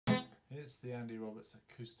It's the Andy Roberts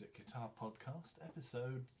Acoustic Guitar Podcast,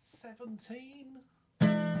 episode 17.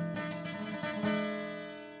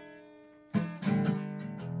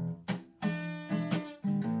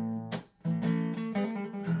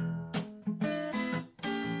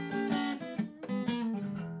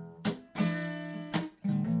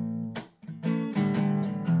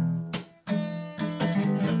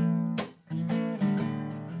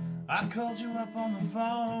 I called you up on the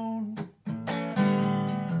phone.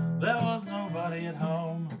 There was nobody at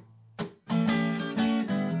home,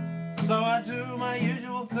 so I do my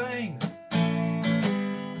usual thing.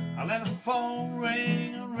 I let the phone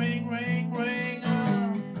ring and ring, ring, ring.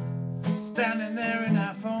 I'm standing there in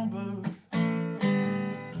that phone booth,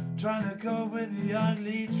 trying to cope with the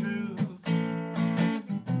ugly truth.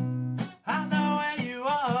 I know where you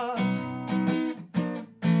are,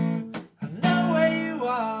 I know where you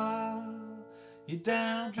are. You're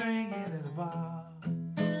down drinking in a bar.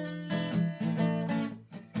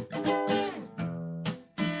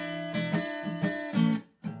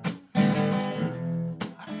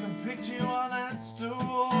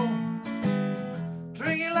 Stool,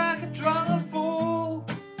 drinking like a drunken fool,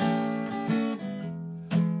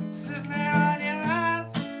 sitting there on your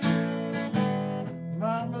ass,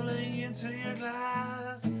 mumbling into your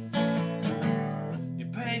glass. You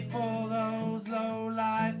pay for those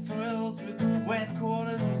low-life thrills with wet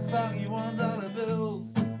quarters and soggy $1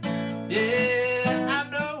 bills. Yeah, I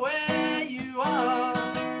know where you are,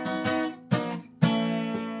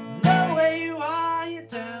 know where you are. You're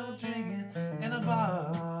down drinking in a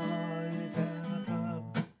bar, you're down in a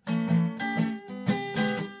pub.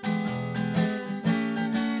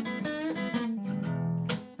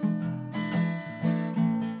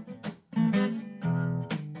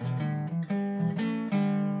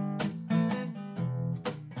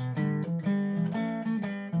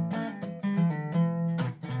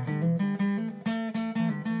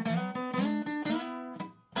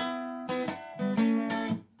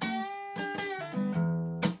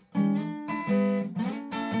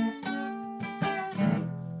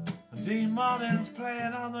 Dean Martin's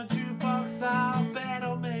playing on the jukebox, I'll bet,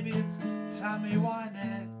 or maybe it's Tammy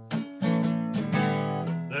Wynette.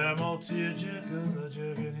 They're more tear-jerkers, they're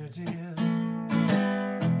jerking your tears.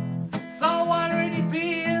 Salt water in your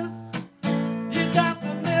beers, you got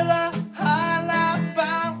the Miller High Life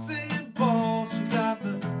bouncing balls, you got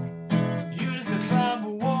the Utica Club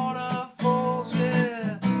waterfalls.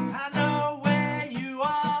 Yeah, I know where you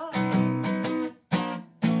are,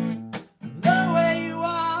 know where you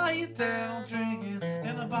are. You're down drinking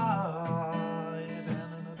in a bar, you're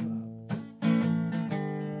down in a bar.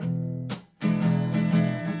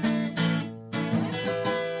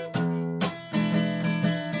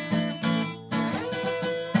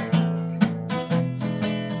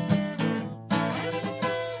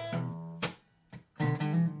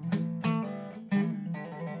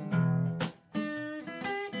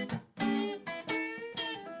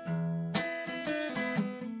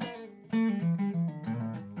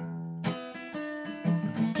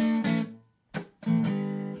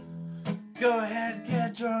 Go ahead,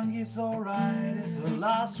 get drunk, it's alright. It's the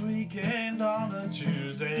last weekend on a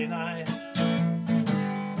Tuesday night,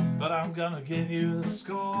 but I'm gonna give you the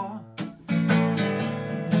score.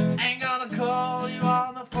 Ain't gonna call you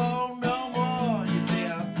on the phone no more. You see,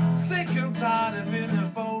 I'm sick and tired of hearing the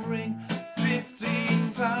phone ring 15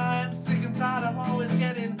 times. Sick and tired of always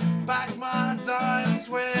getting back my dimes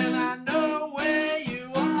when I know where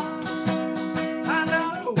you are. I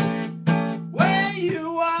know where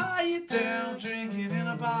you are. You're down drinking in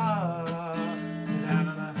a bar, down in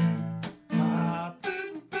a bar.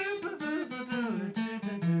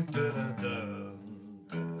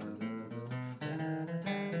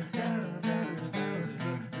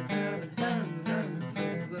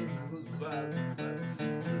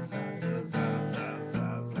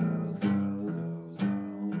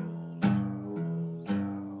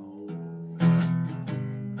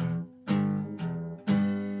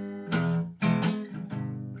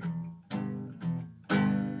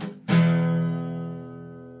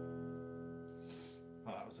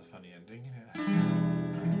 Well, that was a funny ending.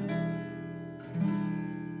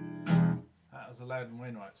 That was a Loudon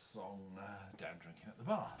Wainwright song, Down Drinking at the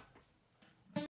Bar.